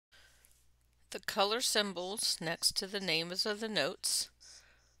The color symbols next to the names of the notes.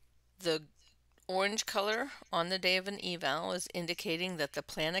 The orange color on the day of an eval is indicating that the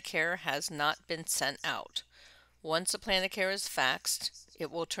plan of care has not been sent out. Once a plan of care is faxed,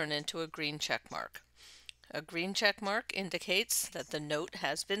 it will turn into a green check mark. A green check mark indicates that the note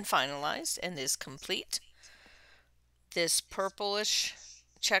has been finalized and is complete. This purplish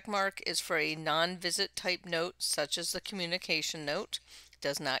check mark is for a non-visit type note, such as the communication note. It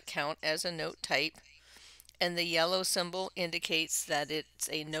does not count as a note type. And the yellow symbol indicates that it's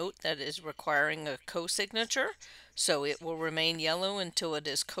a note that is requiring a co-signature, so it will remain yellow until it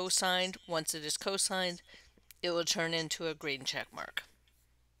is co-signed. Once it is co-signed, it will turn into a green check mark.